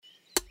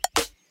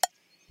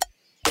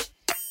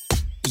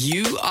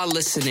You are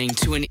listening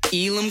to an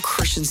Elim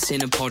Christian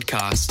Center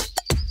podcast.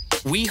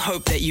 We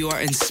hope that you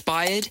are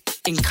inspired,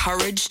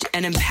 encouraged,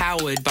 and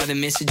empowered by the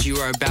message you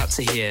are about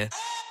to hear.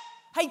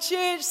 Hey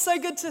church, so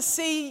good to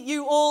see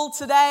you all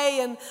today.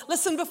 And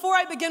listen, before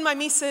I begin my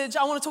message,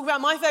 I want to talk about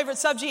my favorite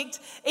subject,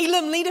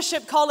 Elim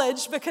Leadership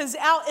College, because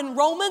our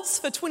enrollments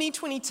for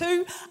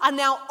 2022 are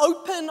now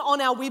open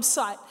on our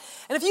website.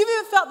 And if you've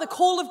ever felt the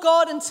call of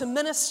God into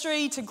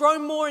ministry, to grow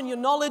more in your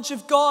knowledge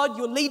of God,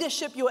 your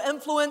leadership, your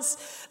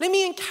influence, let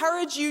me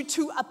encourage you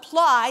to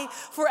apply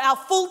for our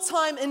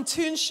full-time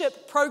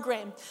internship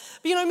program.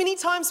 But you know, many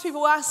times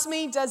people ask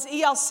me, does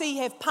ELC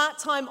have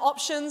part-time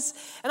options?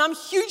 And I'm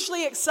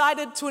hugely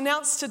excited to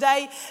announce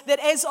today that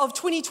as of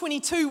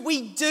 2022,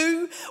 we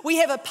do. We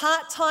have a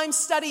part-time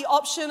study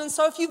option. And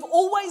so if you've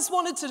always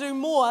wanted to do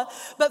more,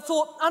 but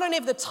thought, I don't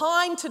have the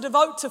time to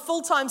devote to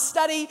full-time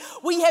study,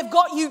 we have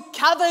got you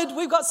covered.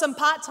 We've got some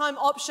part-time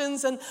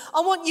options, and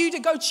I want you to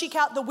go check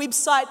out the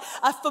website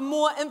for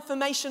more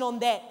information on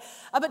that.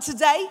 But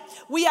today,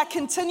 we are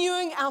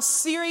continuing our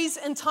series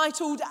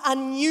entitled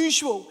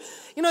Unusual.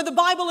 You know, the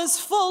Bible is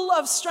full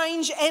of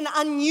strange and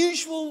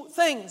unusual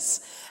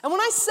things. And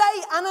when I say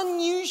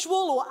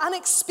unusual or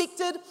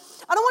unexpected,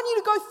 I don't want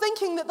you to go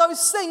thinking that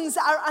those things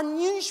are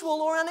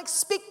unusual or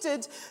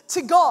unexpected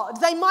to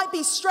God. They might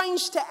be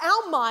strange to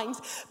our mind,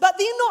 but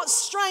they're not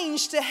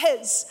strange to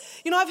His.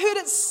 You know, I've heard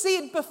it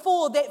said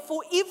before that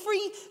for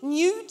every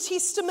New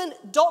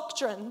Testament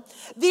doctrine,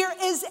 there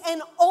is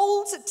an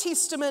Old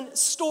Testament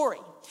story.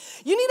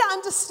 You need to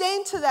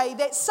understand today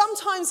that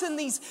sometimes in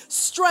these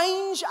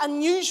strange,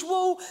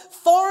 unusual,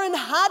 foreign,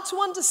 hard to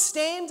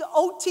understand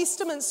Old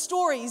Testament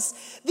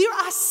stories, there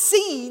are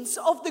seeds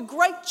of the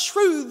great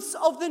truths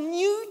of the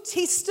New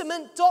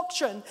Testament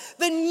doctrine,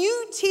 the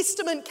New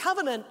Testament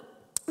covenant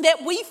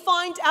that we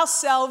find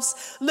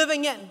ourselves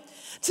living in.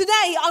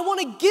 Today, I want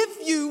to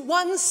give you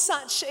one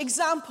such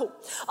example.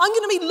 I'm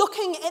going to be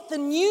looking at the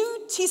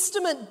New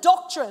Testament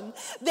doctrine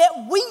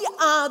that we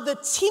are the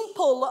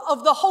temple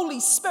of the Holy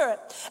Spirit.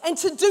 And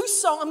to do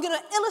so, I'm going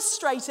to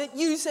illustrate it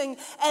using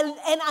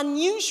an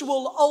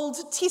unusual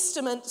Old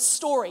Testament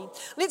story.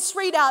 Let's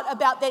read out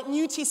about that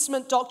New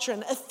Testament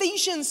doctrine.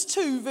 Ephesians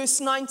 2,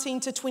 verse 19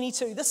 to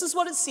 22. This is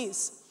what it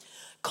says.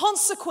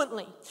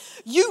 Consequently,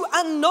 you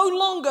are no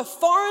longer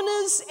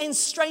foreigners and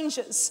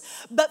strangers,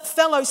 but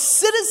fellow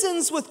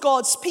citizens with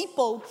God's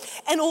people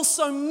and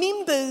also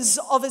members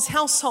of His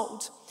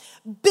household,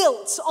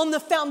 built on the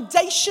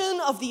foundation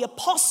of the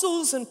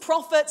apostles and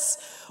prophets,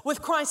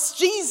 with Christ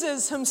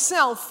Jesus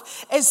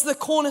Himself as the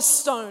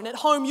cornerstone. At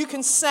home, you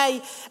can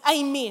say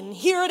amen.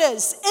 Here it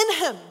is. In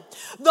Him,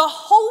 the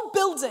whole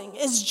building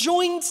is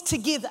joined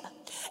together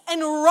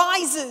and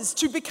rises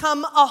to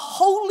become a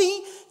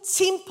holy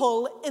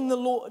temple in the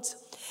Lord.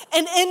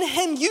 And in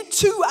Him, you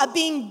too are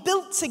being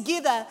built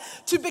together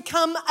to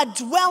become a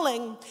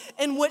dwelling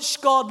in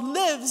which God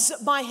lives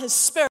by His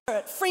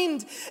Spirit.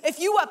 Friend, if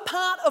you are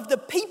part of the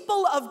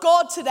people of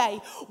God today,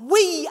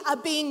 we are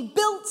being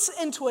built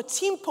into a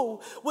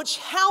temple which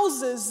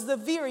houses the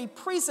very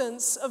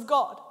presence of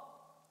God.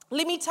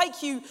 Let me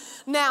take you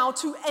now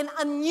to an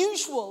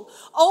unusual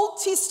Old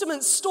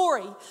Testament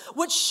story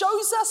which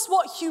shows us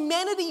what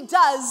humanity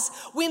does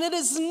when it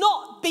is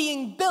not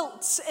being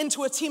built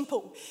into a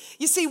temple.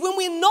 You see, when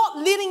we're not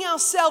letting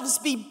ourselves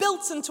be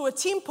built into a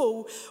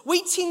temple,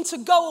 we tend to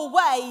go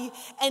away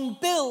and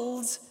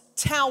build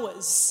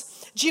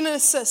towers.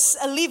 Genesis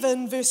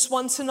 11, verse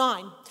 1 to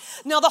 9.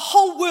 Now the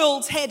whole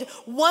world had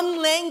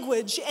one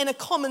language and a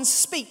common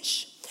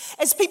speech.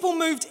 As people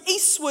moved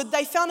eastward,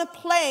 they found a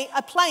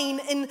plain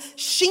in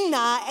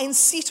Shinar and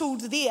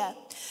settled there.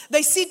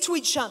 They said to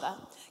each other,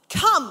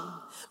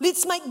 "Come,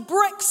 let's make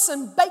bricks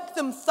and bake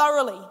them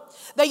thoroughly."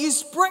 They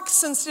used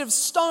bricks instead of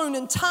stone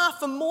and tar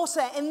for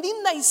mortar. And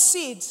then they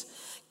said,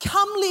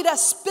 "Come, let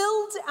us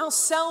build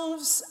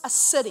ourselves a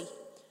city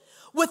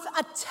with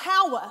a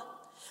tower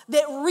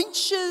that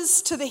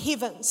reaches to the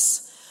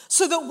heavens,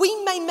 so that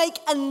we may make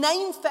a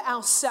name for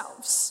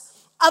ourselves.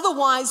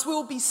 Otherwise,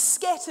 we'll be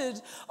scattered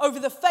over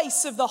the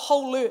face of the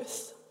whole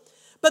earth."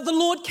 But the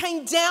Lord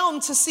came down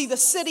to see the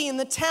city and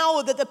the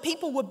tower that the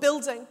people were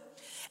building.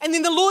 And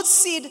then the Lord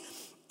said,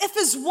 "If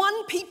as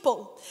one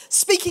people,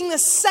 speaking the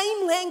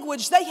same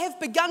language, they have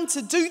begun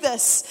to do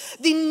this,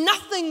 then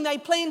nothing they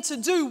plan to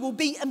do will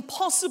be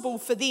impossible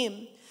for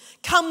them.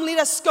 Come, let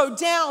us go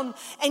down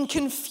and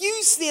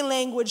confuse their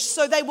language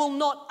so they will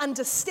not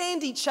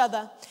understand each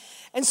other."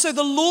 And so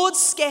the Lord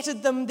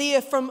scattered them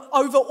there from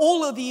over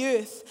all of the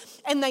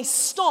earth, and they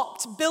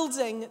stopped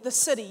building the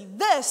city.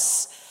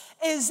 This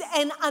is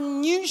an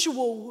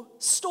unusual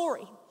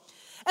story.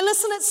 And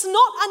listen, it's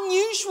not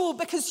unusual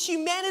because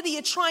humanity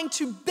are trying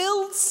to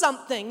build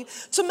something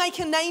to make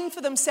a name for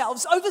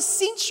themselves. Over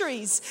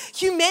centuries,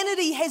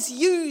 humanity has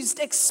used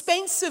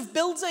expensive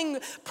building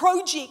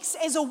projects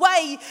as a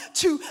way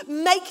to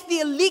make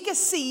their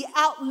legacy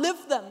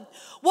outlive them.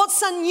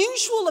 What's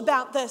unusual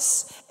about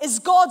this is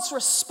God's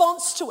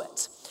response to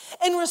it.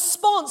 In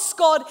response,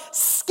 God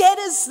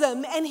scatters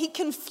them and he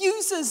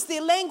confuses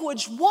their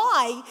language.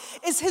 Why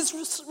is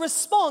his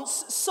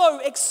response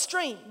so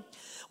extreme?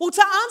 Well,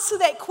 to answer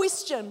that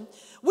question,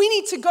 we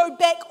need to go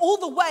back all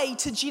the way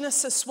to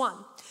Genesis 1.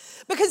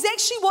 Because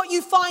actually what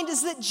you find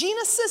is that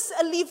Genesis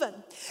 11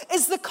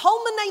 is the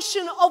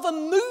culmination of a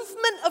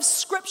movement of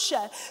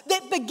scripture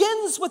that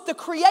begins with the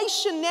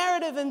creation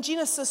narrative in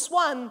Genesis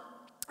 1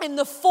 and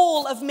the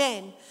fall of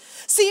man.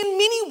 See, in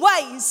many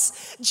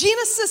ways,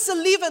 Genesis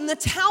 11, the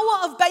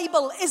Tower of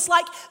Babel, is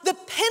like the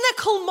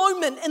pinnacle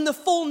moment in the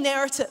full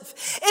narrative.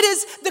 It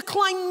is the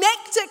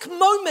climactic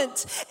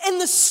moment in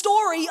the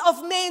story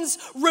of man's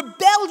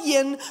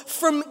rebellion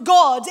from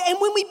God.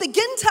 And when we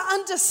begin to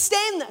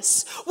understand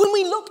this, when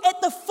we look at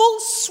the full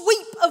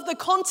sweep of the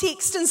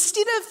context,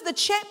 instead of the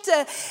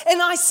chapter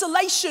in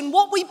isolation,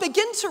 what we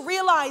begin to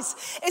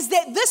realize is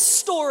that this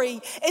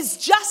story is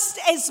just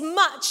as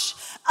much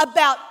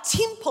about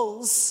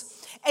temples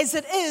as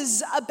it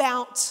is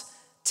about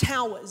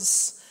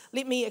towers.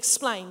 Let me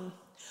explain.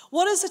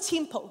 What is a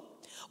temple?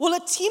 Well,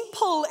 a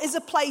temple is a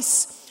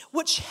place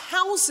which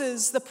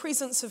houses the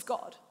presence of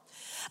God.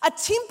 A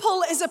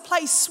temple is a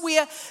place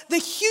where the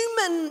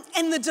human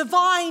and the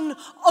divine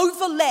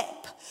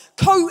overlap,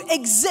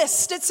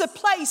 coexist. It's a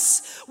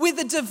place where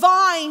the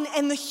divine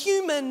and the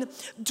human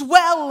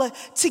dwell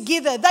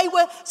together. They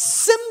were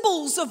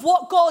symbols of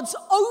what God's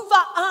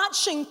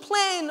overarching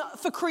plan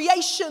for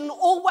creation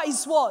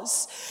always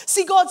was.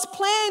 See, God's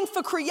plan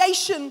for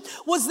creation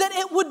was that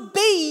it would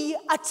be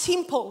a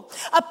temple,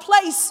 a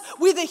place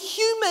where the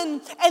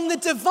human and the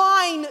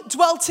divine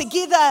dwell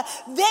together.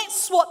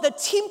 That's what the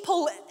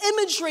temple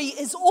imagery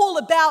is all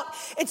about.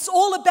 It's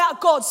all about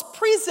God's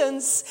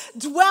presence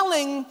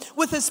dwelling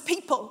with his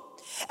people.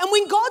 And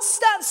when God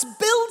starts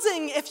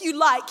building, if you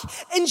like,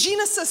 in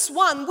Genesis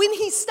 1, when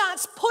he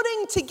starts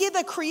putting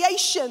together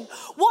creation,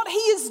 what he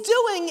is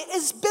doing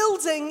is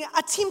building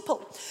a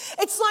temple.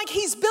 It's like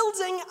he's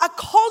building a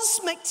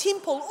cosmic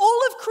temple. All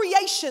of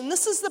creation,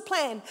 this is the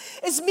plan,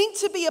 is meant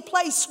to be a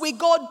place where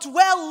God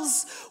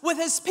dwells with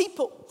his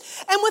people.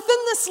 And within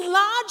this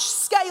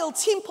large-scale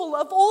temple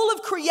of all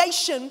of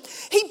creation,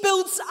 he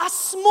builds a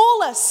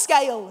smaller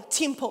scale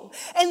temple.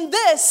 And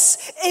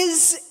this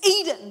is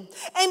Eden.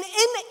 And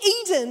in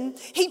Eden,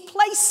 he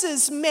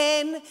places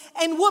man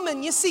and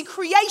woman. You see,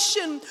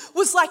 creation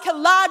was like a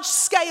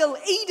large-scale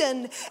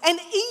Eden, and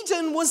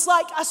Eden was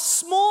like a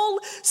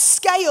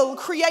small-scale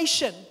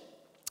creation.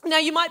 Now,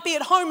 you might be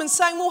at home and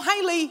saying, well,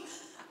 Hayley,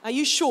 are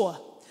you sure?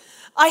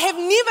 I have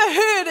never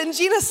heard in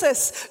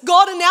Genesis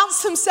God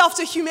announce himself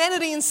to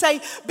humanity and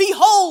say,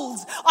 behold,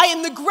 I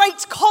am the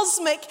great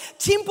cosmic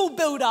temple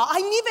builder.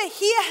 I never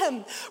hear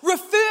him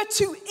refer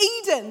to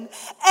Eden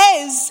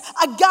as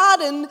a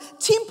garden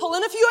temple.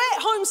 And if you're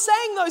at home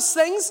saying those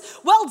things,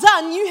 well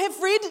done, you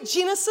have read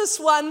Genesis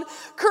 1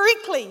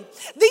 correctly.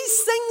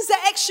 These things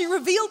are actually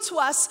revealed to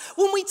us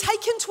when we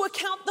take into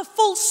account the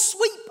full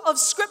sweep of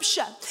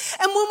Scripture.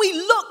 And when we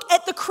look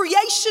at the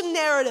creation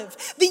narrative,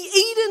 the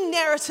Eden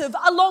narrative,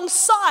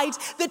 alongside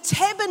the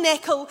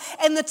tabernacle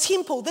and the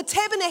temple. The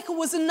tabernacle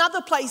was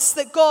another place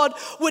that God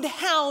would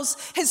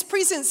house his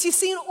presence. You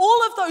see, in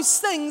all of those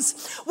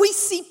things, we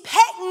see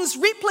patterns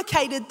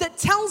replicated that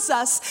tells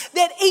us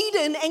that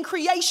Eden and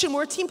creation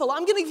were a temple.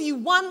 I'm going to give you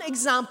one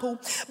example,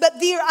 but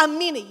there are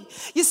many.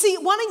 You see,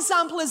 one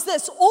example is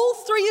this. All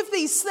three of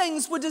these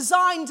things were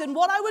designed in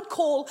what I would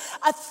call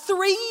a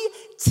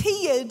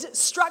three-tiered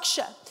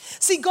structure.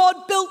 See,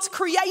 God built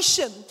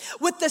creation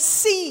with the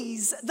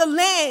seas, the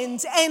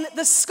land, and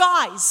the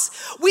skies.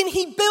 When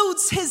he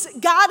builds his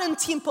garden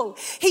temple,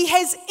 he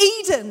has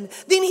Eden,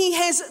 then he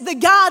has the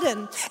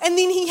garden, and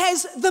then he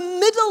has the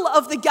middle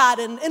of the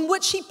garden in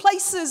which he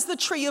places the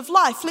tree of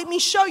life. Let me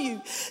show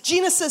you.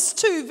 Genesis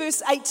 2,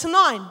 verse 8 to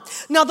 9.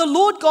 Now the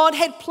Lord God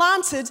had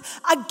planted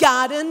a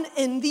garden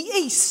in the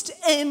east,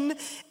 in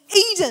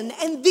Eden,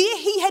 and there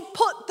he had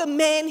put the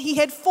man he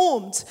had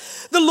formed.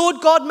 The Lord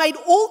God made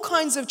all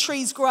kinds of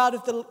trees grow out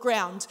of the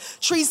ground,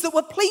 trees that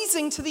were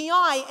pleasing to the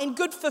eye and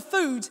good for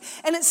food.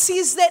 And it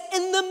says that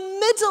in the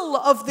middle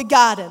of the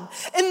garden,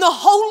 in the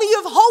holy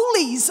of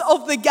holies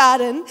of the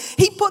garden,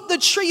 he put the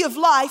tree of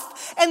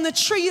life and the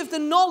tree of the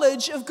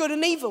knowledge of good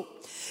and evil.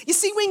 You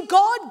see, when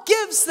God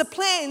gives the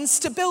plans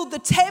to build the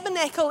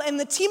tabernacle and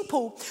the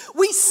temple,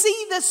 we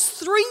see this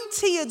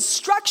three-tiered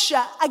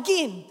structure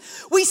again.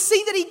 We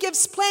see that he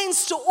gives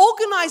plans to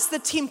organize the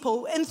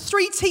temple in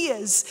three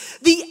tiers: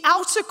 the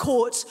outer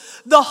court,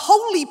 the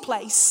holy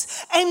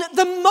place, and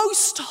the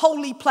most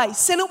holy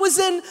place. And it was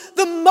in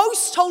the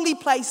most holy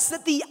place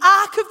that the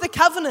Ark of the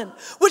Covenant,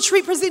 which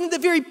represented the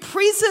very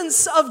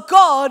presence of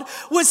God,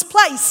 was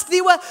placed.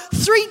 There were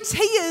three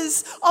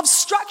tiers of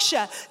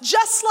structure.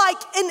 Just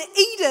like in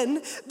Eden,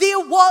 there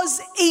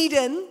was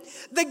Eden,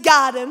 the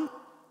garden,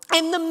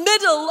 and the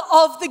middle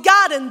of the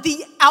garden,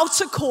 the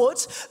outer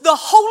court, the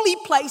holy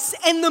place,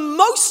 and the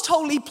most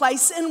holy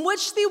place in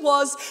which there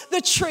was the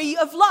tree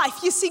of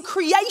life. You see,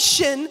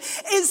 creation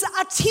is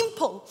a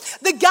temple.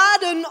 The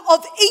Garden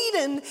of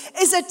Eden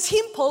is a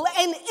temple,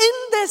 and in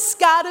this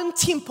garden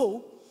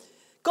temple,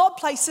 God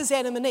places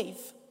Adam and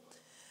Eve.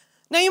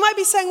 Now you might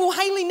be saying, well,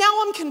 Hayley,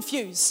 now I'm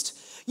confused.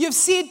 You've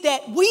said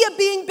that we are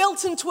being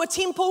built into a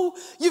temple.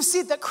 You've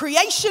said that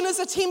creation is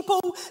a temple.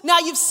 Now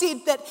you've said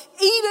that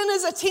Eden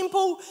is a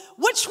temple.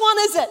 Which one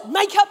is it?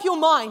 Make up your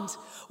mind.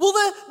 Well,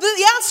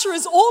 the answer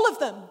is all of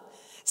them.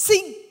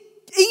 See,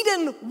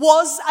 Eden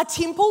was a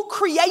temple.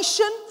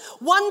 Creation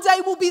one day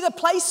will be the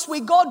place where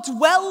God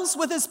dwells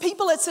with his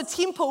people. It's a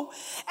temple.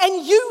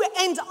 And you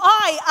and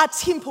I are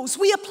temples.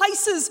 We are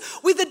places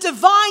where the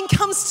divine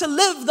comes to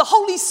live. The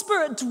Holy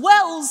Spirit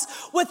dwells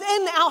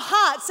within our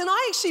hearts. And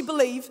I actually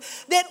believe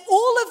that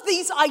all of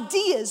these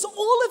ideas,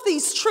 all of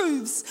these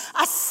truths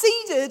are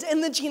seeded in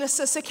the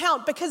Genesis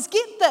account. Because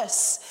get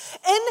this,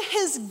 in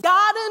his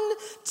garden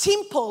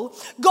temple,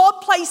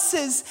 God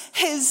places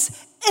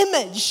his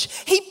image.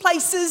 He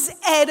places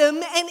Adam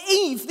and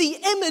Eve, the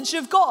image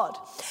of God.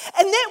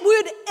 And that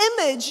word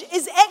image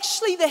is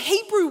actually the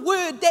Hebrew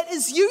word that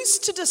is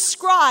used to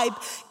describe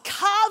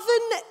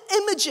carven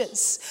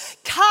images,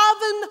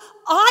 carven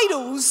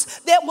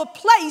idols that were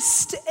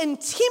placed in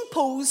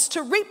temples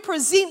to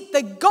represent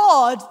the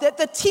God that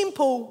the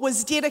temple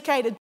was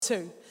dedicated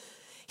to.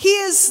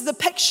 Here's the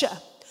picture.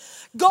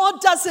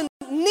 God doesn't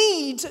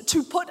need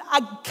to put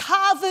a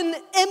carven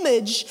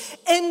image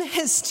in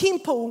his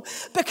temple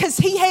because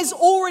he has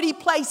already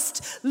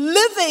placed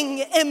living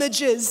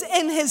images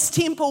in his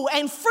temple.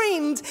 And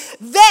friend,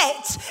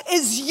 that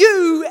is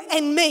you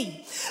and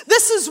me.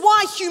 This is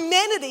why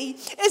humanity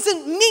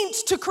isn't meant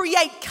to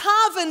create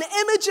carven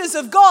images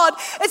of God.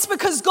 It's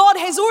because God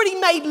has already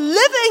made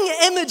living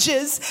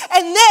images,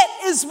 and that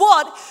is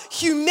what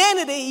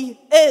humanity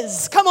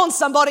is. Come on,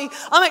 somebody.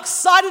 I'm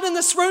excited in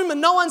this room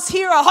and no one's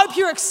here. I hope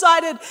you're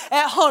excited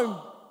at home.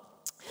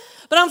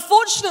 But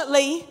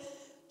unfortunately,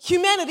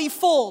 humanity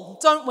fall,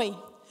 don't we?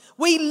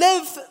 We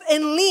live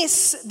in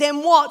less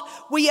than what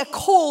we are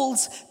called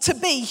to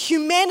be.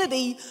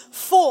 Humanity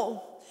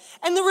fall.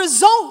 And the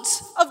result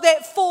of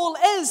that fall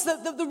is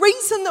that the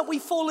reason that we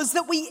fall is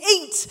that we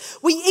eat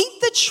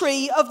the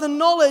tree of the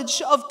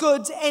knowledge of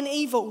good and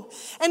evil.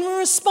 And in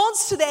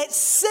response to that,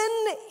 sin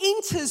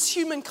enters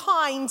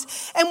humankind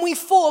and we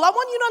fall. I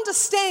want you to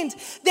understand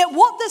that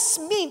what this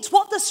meant,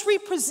 what this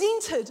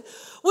represented,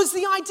 was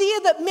the idea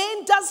that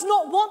man does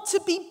not want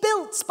to be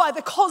built by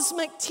the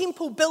cosmic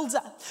temple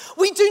builder.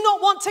 We do not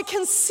want to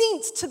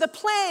consent to the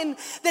plan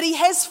that he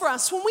has for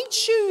us. When we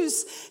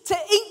choose to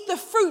eat the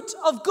fruit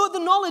of good, the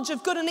knowledge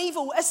of good and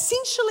evil,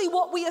 essentially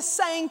what we are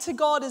saying to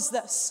God is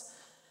this.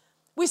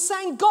 We're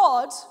saying,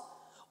 God,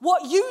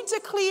 what you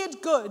declared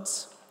good,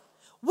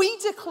 we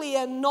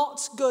declare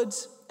not good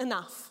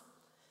enough.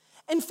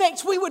 In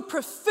fact, we would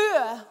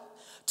prefer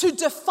to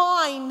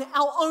define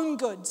our own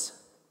good,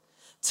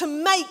 to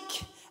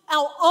make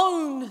our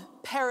own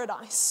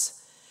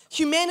paradise.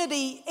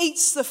 Humanity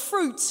eats the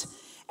fruit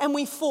and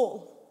we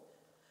fall.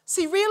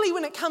 See, really,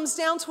 when it comes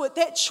down to it,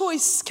 that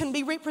choice can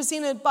be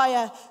represented by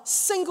a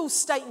single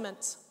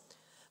statement.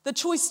 The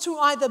choice to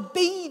either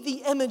be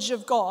the image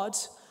of God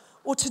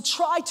or to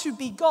try to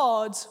be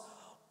God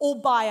all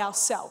by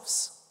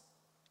ourselves.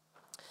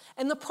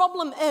 And the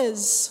problem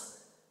is,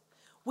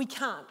 we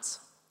can't.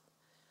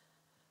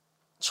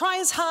 Try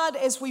as hard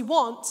as we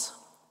want,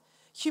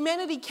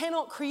 humanity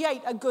cannot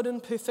create a good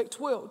and perfect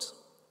world.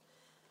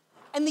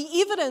 And the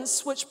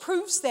evidence which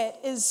proves that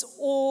is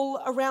all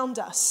around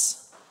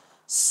us.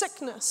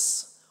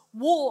 Sickness,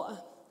 war,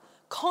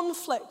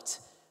 conflict,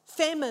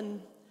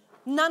 famine,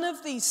 none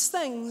of these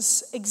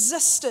things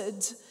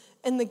existed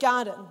in the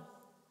garden.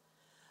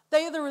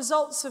 They are the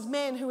results of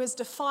man who has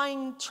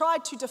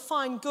tried to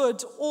define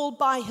good all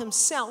by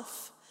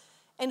himself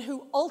and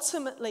who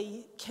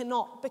ultimately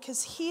cannot.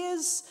 Because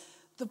here's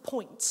the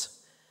point.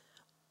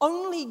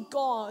 Only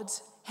God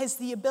has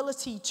the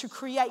ability to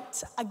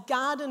create a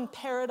garden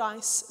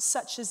paradise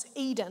such as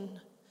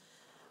Eden.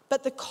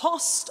 But the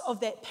cost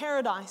of that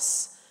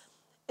paradise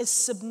is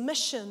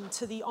submission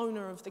to the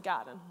owner of the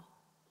garden.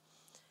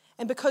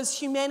 And because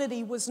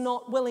humanity was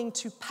not willing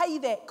to pay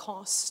that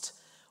cost,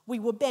 we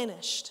were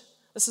banished.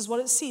 This is what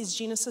it says,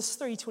 Genesis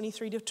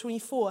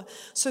 3:23-24.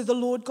 So the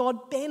Lord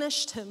God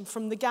banished him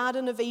from the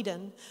Garden of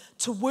Eden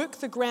to work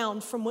the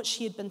ground from which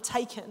he had been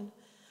taken.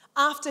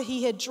 After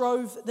he had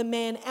drove the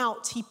man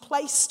out, he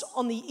placed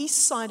on the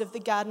east side of the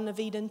Garden of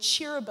Eden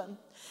cherubim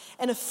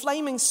and a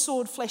flaming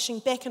sword flashing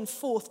back and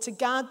forth to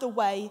guard the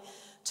way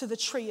to the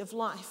tree of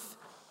life.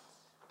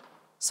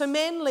 So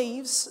man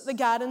leaves the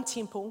garden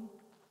temple,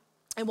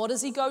 and what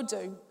does he go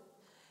do?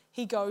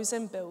 He goes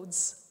and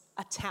builds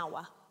a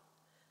tower.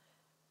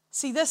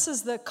 See, this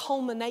is the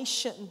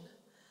culmination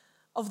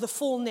of the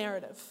fall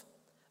narrative.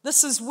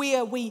 This is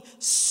where we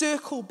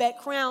circle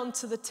back round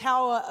to the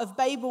Tower of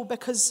Babel,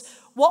 because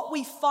what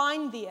we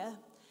find there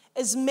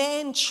is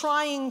man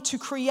trying to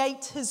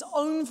create his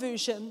own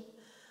version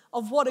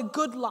of what a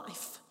good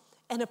life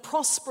and a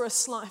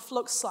prosperous life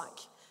looks like.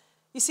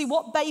 You see,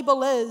 what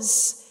Babel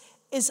is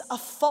a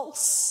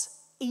false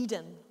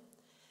Eden.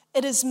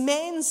 It is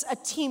man's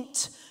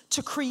attempt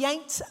to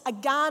create a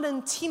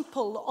garden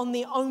temple on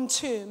their own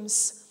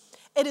terms.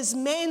 It is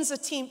man's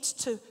attempt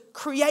to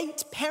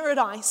create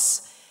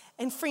paradise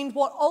And friend,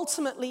 what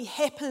ultimately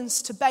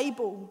happens to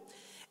Babel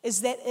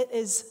is that it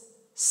is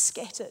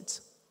scattered.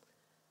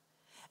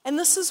 And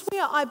this is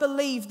where I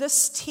believe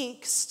this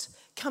text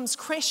comes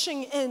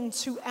crashing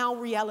into our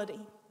reality.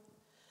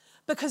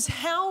 Because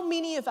how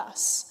many of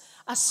us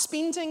are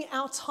spending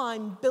our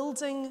time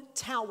building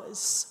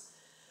towers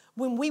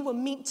when we were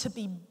meant to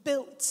be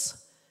built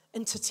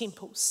into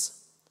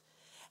temples?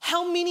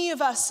 How many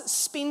of us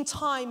spend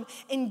time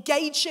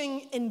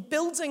engaging in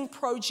building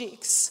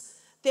projects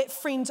that,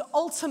 friend,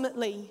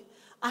 ultimately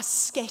are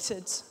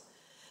scattered?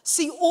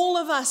 See, all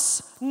of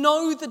us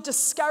know the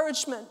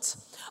discouragement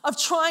of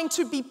trying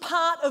to be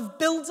part of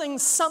building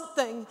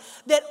something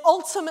that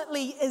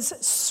ultimately is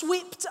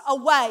swept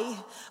away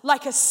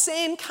like a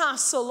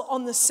sandcastle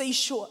on the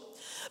seashore.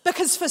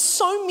 Because for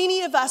so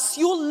many of us,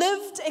 your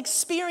lived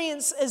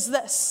experience is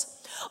this.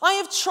 I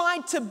have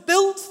tried to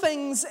build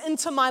things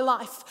into my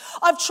life.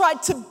 I've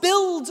tried to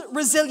build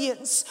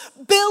resilience,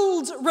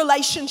 build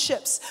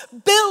relationships,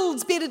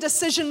 build better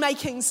decision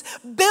makings,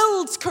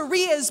 build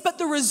careers, but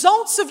the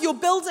results of your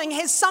building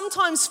has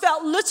sometimes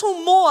felt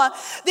little more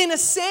than a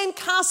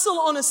sandcastle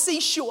on a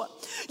seashore.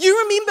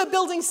 You remember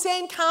building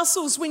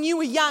sandcastles when you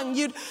were young.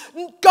 You'd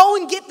go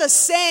and get the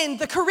sand,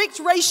 the correct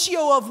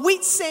ratio of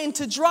wet sand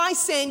to dry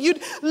sand.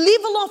 You'd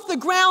level off the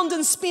ground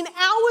and spend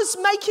hours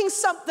making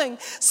something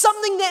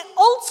that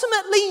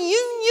ultimately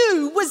you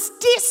knew was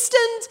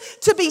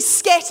destined to be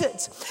scattered.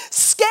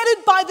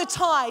 Scattered by the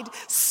tide,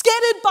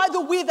 scattered by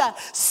the weather,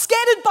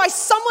 scattered by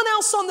someone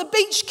else on the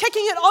beach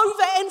kicking it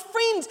over. And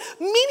friend,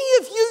 many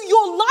of you,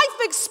 your life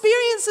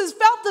experiences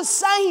felt the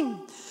same.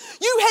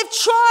 You have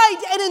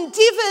tried and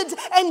endeavored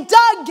and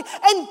dug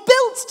and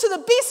built to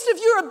the best of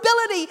your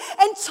ability,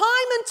 and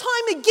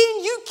time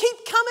again you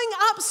keep coming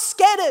up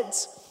scattered.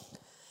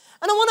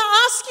 And I want to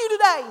ask you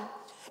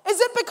today, is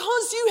it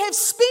because you have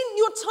spent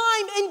your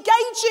time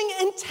engaging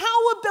in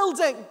tower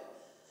building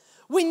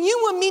when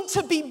you were meant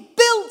to be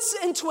built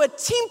into a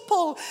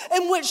temple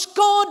in which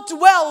God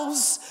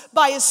dwells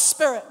by His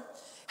Spirit?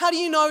 How do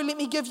you know? Let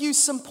me give you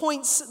some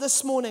points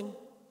this morning.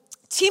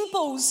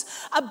 Temples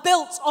are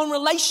built on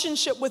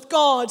relationship with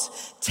God.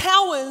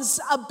 Towers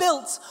are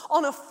built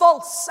on a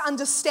false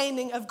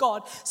understanding of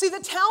God. See,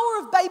 the Tower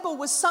of Babel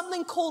was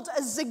something called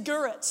a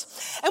ziggurat.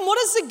 And what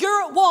a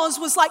ziggurat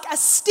was like a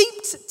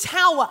steeped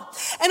tower.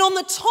 And on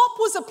the top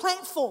was a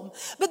platform.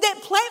 But that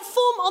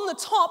platform on the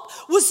top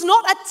was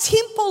not a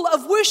temple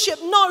of worship.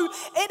 No,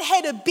 it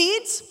had a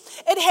bed,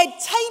 it had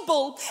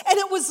table, and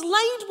it was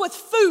laid with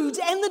food.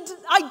 And the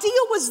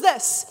idea was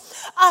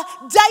this: a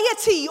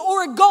deity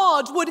or a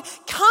god would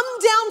come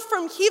down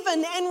from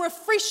heaven and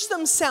refresh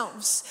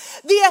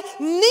themselves. Their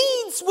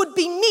needs would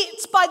be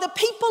met by the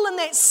people in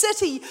that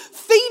city,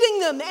 feeding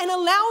them and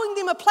allowing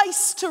them a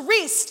place to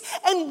rest.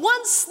 And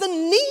once the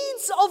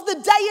needs of the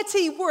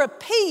deity were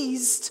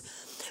appeased,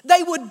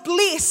 they would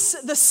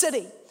bless the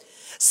city.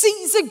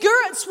 See,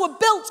 ziggurats were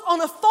built on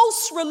a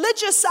false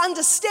religious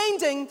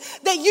understanding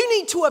that you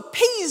need to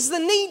appease the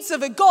needs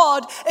of a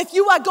God if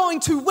you are going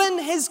to win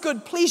His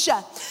good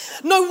pleasure.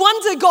 No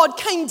wonder God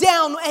came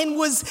down and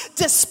was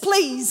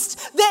displeased.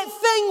 That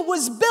thing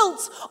was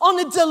built on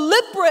a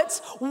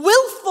deliberate,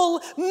 willful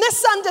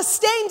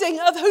misunderstanding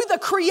of who the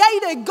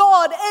Creator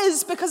God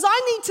is, because I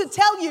need to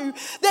tell you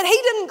that He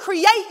didn't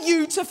create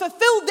you to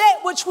fulfill that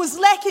which was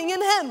lacking in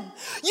Him.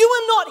 You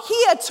are not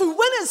here to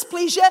win His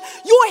pleasure.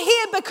 You're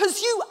here because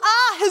you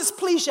are His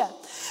pleasure.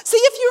 See,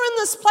 if you're in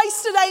this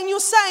place today and you're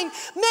saying,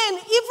 man,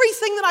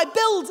 everything that I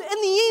build, in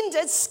the end,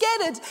 it's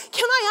scattered.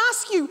 Can I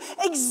ask you,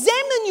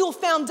 examine your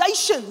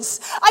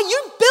foundations. Are you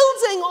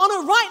building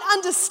on a right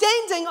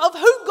understanding of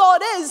who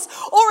God is?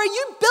 Or are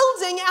you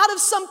building out of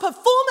some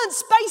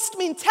performance-based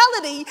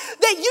mentality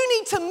that you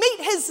need to meet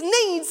His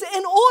needs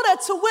in order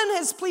to win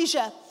His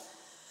pleasure?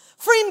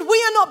 Friend, we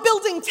are not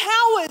building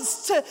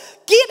towers to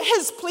get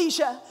His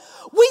pleasure.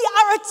 We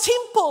are a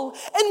temple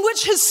in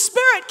which His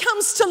Spirit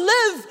comes to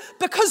live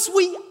because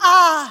we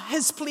are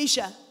His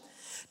pleasure.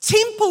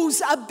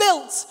 Temples are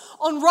built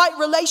on right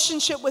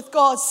relationship with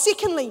God.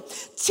 Secondly,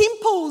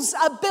 temples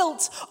are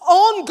built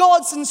on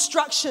God's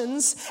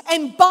instructions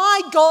and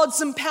by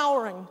God's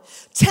empowering.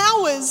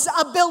 Towers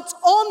are built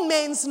on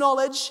man's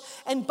knowledge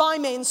and by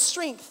man's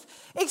strength.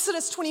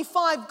 Exodus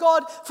 25,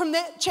 from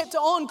that chapter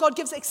on, God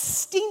gives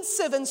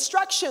extensive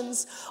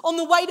instructions on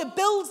the way to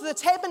build the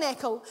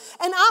tabernacle.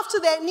 And after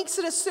that, in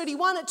Exodus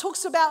 31, it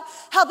talks about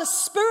how the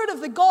Spirit of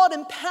the God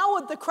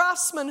empowered the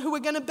craftsmen who were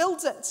going to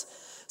build it.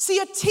 See,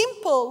 a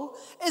temple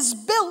is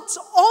built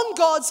on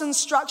God's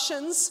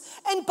instructions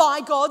and by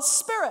God's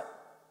Spirit.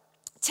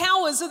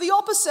 Towers are the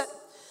opposite.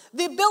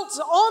 They're built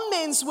on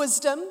man's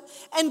wisdom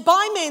and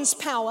by man's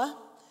power.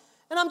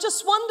 And I'm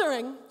just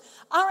wondering,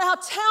 are our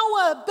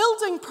tower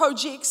building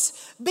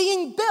projects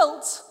being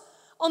built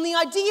on the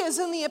ideas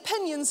and the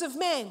opinions of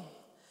man?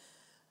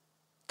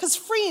 Because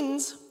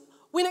friends,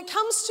 when it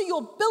comes to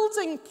your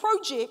building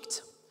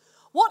project,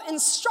 what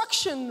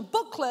instruction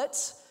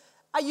booklet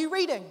are you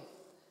reading?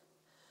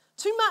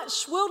 Too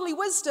much worldly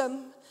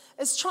wisdom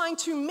is trying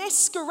to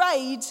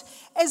masquerade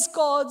as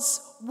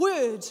God's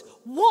word.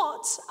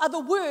 What are the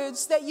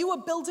words that you are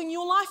building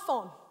your life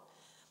on?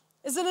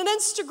 Is it an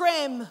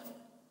Instagram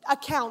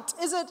account?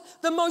 Is it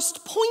the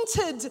most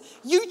pointed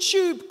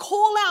YouTube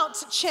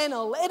call-out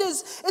channel?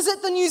 Is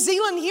it the New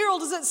Zealand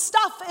Herald? Is it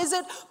stuff? Is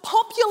it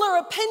popular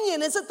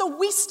opinion? Is it the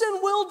Western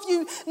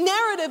worldview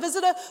narrative? Is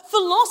it a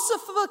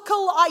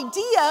philosophical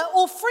idea?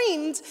 Or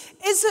friend,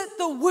 is it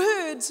the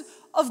Word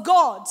of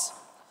God?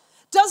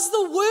 Does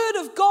the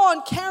Word of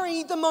God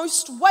carry the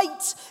most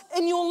weight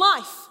in your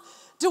life?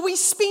 Do we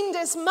spend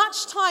as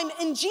much time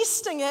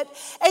ingesting it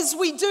as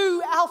we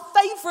do our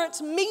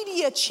favorite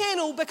media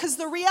channel? Because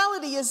the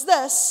reality is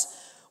this: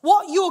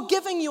 what you're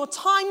giving your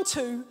time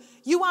to,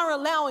 you are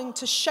allowing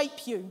to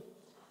shape you.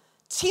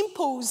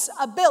 Temples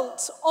are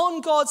built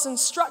on God's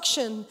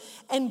instruction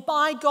and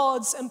by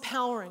God's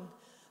empowering.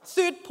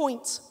 Third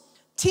point,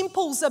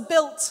 temples are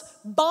built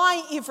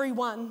by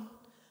everyone,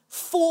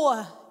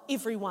 for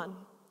everyone.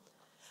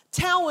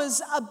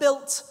 Towers are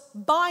built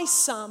by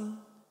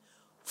some,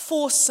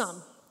 for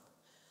some.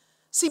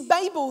 See,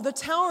 Babel, the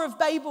Tower of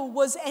Babel,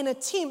 was an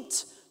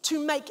attempt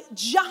to make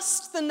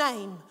just the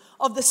name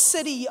of the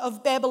city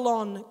of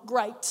Babylon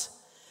great.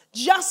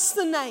 Just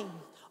the name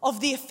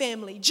of their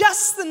family,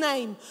 just the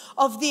name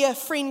of their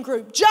friend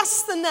group,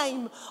 just the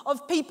name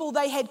of people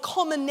they had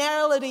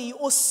commonality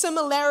or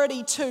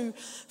similarity to.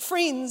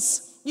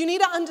 Friends, you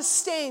need to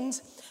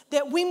understand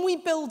that when we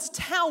build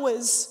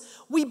towers,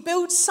 we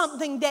build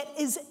something that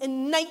is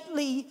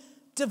innately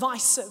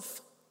divisive.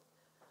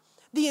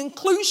 The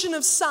inclusion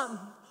of some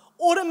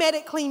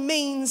automatically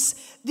means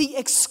the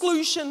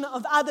exclusion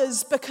of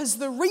others, because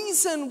the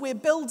reason we're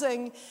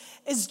building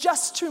is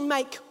just to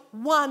make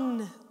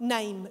one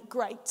name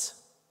great.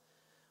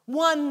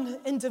 One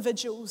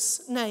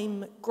individual's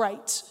name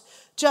great.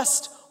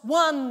 Just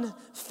one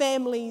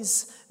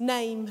family's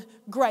name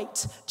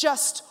great.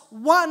 Just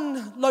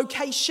one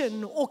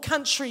location or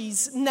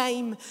country's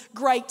name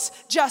great.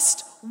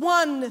 Just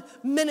one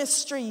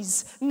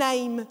ministry's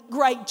name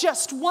great.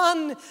 Just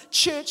one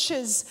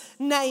church's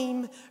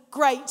name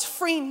great.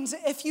 Friend,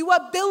 if you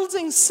are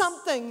building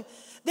something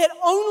that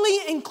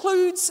only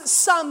includes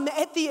some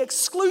at the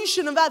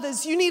exclusion of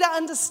others, you need to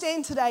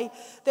understand today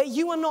that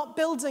you are not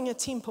building a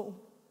temple.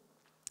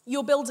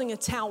 You're building a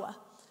tower.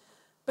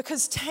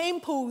 Because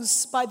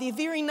temples, by their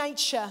very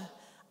nature,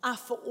 are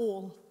for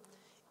all.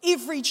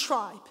 Every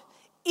tribe,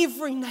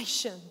 every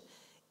nation,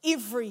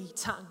 every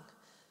tongue.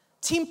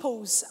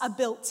 Temples are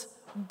built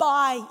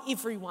by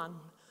everyone,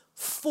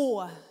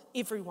 for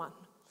everyone.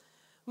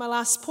 My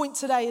last point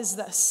today is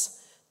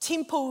this: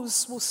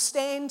 temples will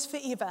stand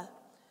forever,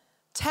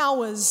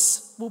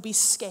 towers will be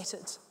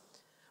scattered.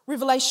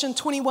 Revelation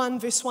 21,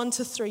 verse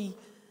 1-3.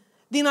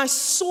 Then I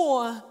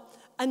saw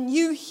a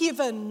new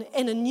heaven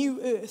and a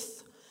new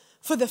earth.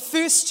 For the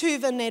first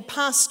heaven had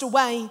passed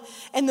away,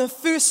 and the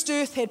first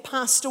earth had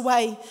passed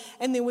away,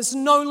 and there was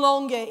no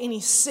longer any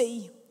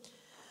sea.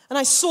 And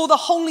I saw the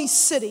holy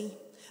city,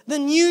 the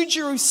new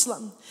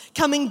Jerusalem,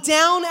 coming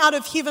down out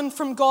of heaven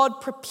from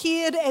God,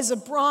 prepared as a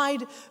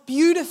bride,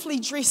 beautifully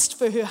dressed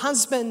for her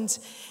husband.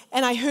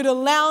 And I heard a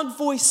loud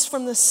voice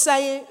from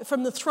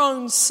the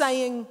throne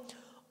saying,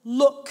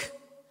 "Look,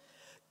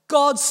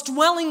 God's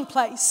dwelling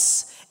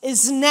place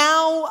is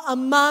now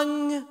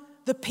among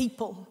the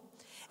people,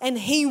 and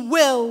he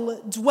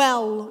will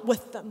dwell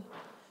with them."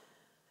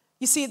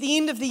 You see, at the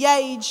end of the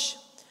age,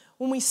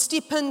 when we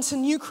step into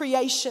new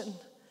creation,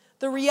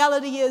 the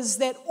reality is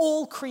that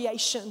all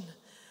creation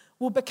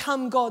will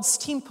become God's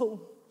temple,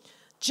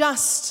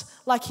 just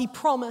like he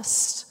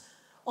promised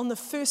on the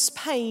first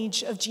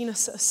page of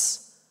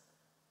Genesis.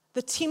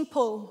 The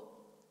temple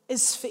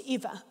is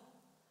forever,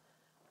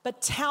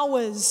 but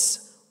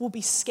towers will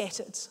be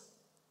scattered.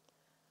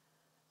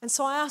 And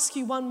so I ask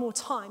you one more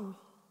time,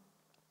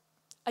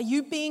 are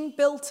you being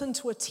built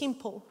into a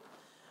temple,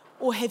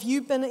 or have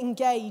you been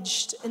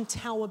engaged in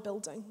tower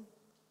building?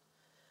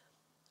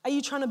 Are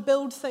you trying to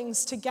build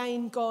things to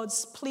gain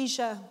God's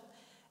pleasure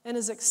and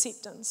his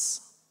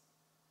acceptance?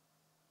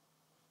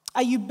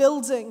 Are you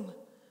building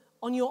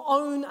on your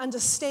own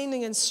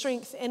understanding and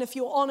strength? And if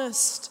you're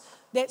honest,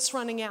 that's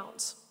running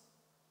out.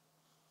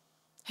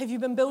 Have you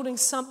been building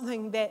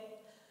something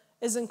that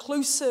is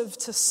inclusive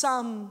to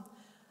some,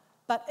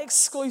 but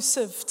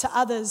exclusive to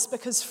others?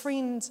 Because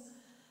friend,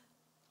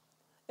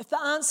 if the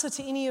answer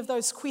to any of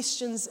those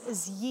questions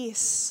is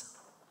yes,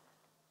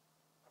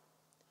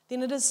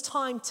 then it is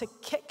time to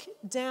kick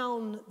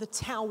down the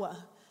tower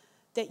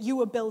that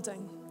you are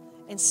building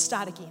and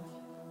start again.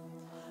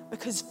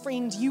 Because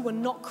friend, you were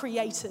not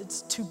created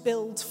to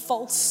build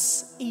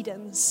false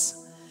Edens.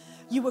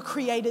 You were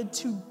created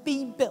to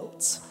be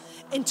built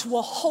into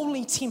a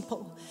holy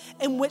temple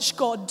in which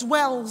God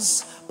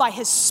dwells by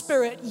his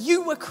Spirit.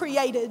 You were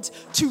created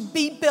to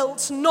be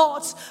built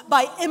not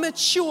by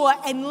immature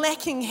and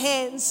lacking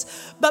hands,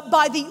 but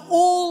by the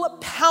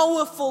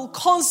all-powerful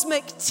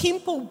cosmic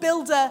temple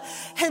builder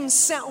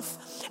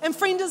himself. And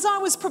friend, as I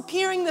was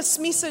preparing this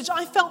message,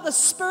 I felt the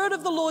Spirit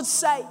of the Lord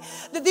say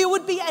that there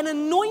would be an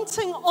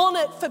anointing on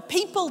it for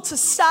people to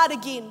start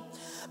again.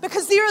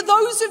 Because there are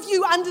those of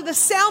you under the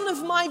sound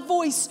of my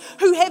voice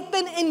who have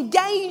been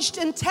engaged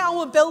in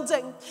tower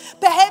building,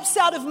 perhaps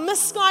out of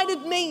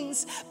misguided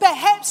means.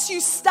 Perhaps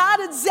you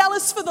started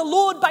zealous for the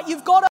Lord, but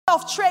you've got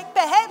off track.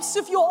 Perhaps,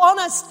 if you're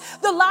honest,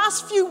 the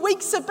last few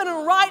weeks have been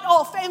a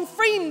write-off. And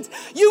friend,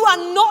 you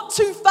are not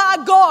too far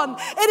gone.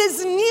 It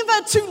is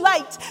never too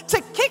late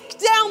to kick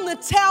down the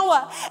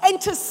tower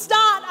and to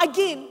start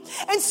again.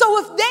 And so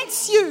if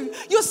that's you,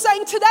 you're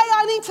saying, today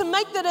I need to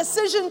make the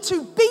decision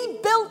to be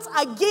built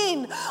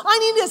again. I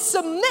need to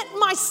submit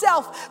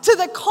myself to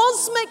the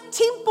cosmic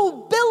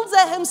temple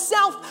builder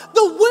himself.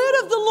 The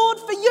word of the Lord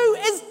for you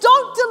is,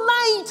 don't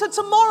delay to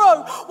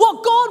tomorrow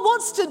what God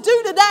wants to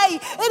do today.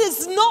 It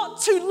is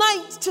not too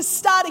late to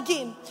start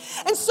again.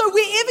 And so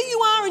wherever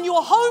you are, in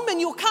your home, in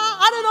your car,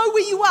 I don't know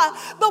where you are,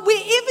 but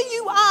wherever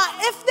you are,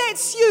 if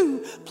that's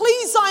you,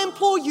 please, I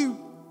implore you,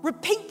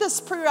 repeat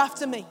this prayer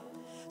after me.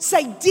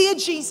 Say, dear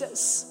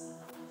Jesus,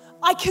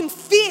 I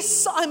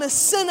confess I'm a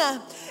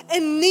sinner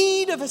in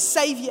need of a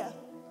Savior.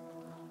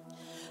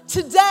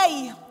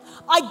 Today,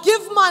 I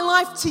give my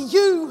life to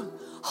you,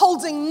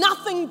 holding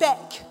nothing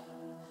back.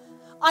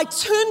 I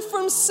turn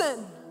from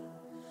sin.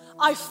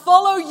 I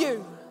follow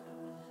you.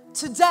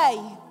 Today,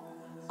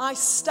 I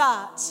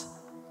start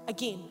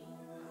again.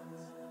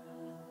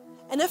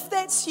 And if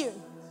that's you,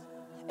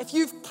 if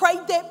you've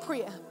prayed that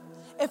prayer,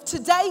 if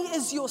today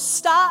is your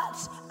start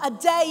a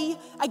day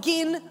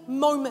again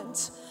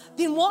moment,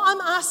 then what I'm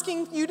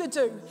asking you to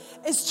do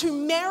is to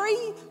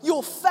marry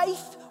your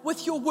faith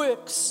with your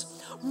works.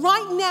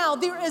 Right now,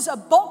 there is a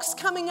box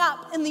coming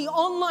up in the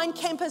online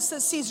campus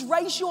that says,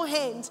 raise your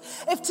hand.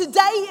 If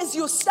today is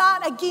your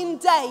start again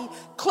day,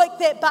 click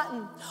that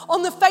button.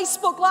 On the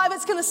Facebook Live,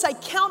 it's going to say,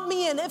 count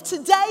me in. If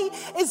today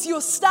is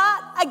your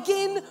start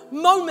again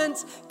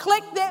moment,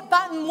 click that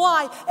button.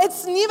 Why?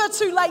 It's never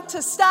too late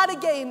to start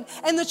again.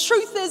 And the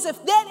truth is,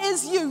 if that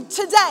is you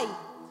today,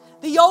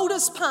 the old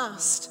is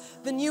past,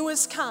 the new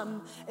has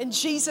come. In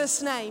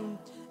Jesus' name,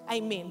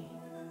 amen.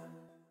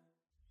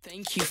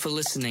 Thank you for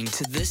listening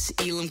to this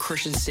Elim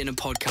Christian Center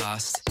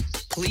podcast.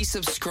 Please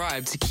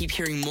subscribe to keep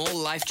hearing more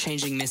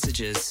life-changing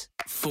messages.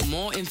 For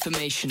more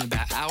information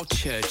about our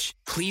church,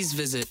 please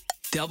visit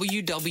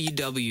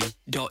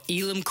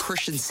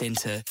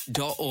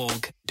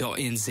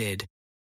www.elimchristiancenter.org.nz.